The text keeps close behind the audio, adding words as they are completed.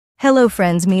Hello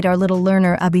friends, meet our little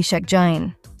learner Abhishek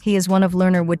Jain. He is one of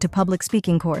Learner Wood to public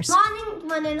speaking course. Morning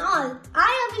one and all.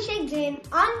 I Abhishek Jain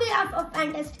on behalf of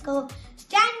Fantastiqo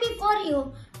stand before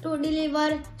you to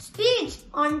deliver speech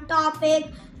on topic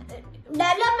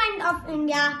development of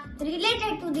India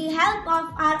related to the help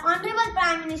of our Honorable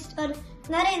Prime Minister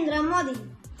Narendra Modi.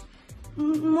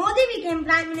 Modi became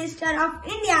Prime Minister of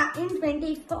India in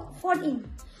 2014.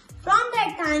 From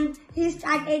that time, he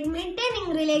started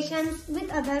maintaining relations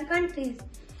with other countries.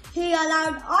 He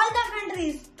allowed all the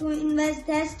countries to invest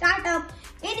their startup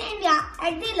in India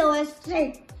at the lowest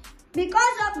rate.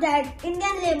 Because of that,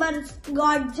 Indian labor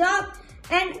got job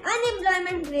and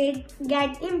unemployment rate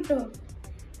get improved.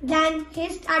 Then he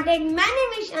started many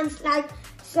missions like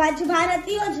Swachh Bharat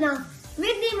Yojana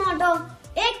with the motto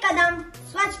Ek Kadam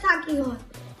Swachhta Ki Or.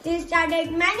 He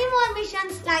started many more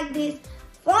missions like this.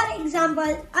 For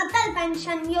example, Atal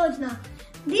Pension Yojana.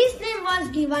 This name was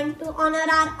given to honor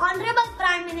our Honorable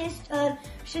Prime Minister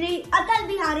Shri Atal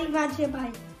Bihari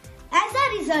Vajpayee. As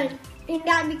a result,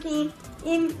 India became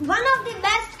one of the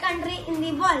best country in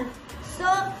the world.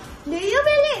 So, do you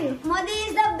believe Modi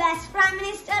is the best Prime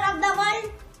Minister of the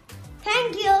world?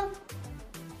 Thank you.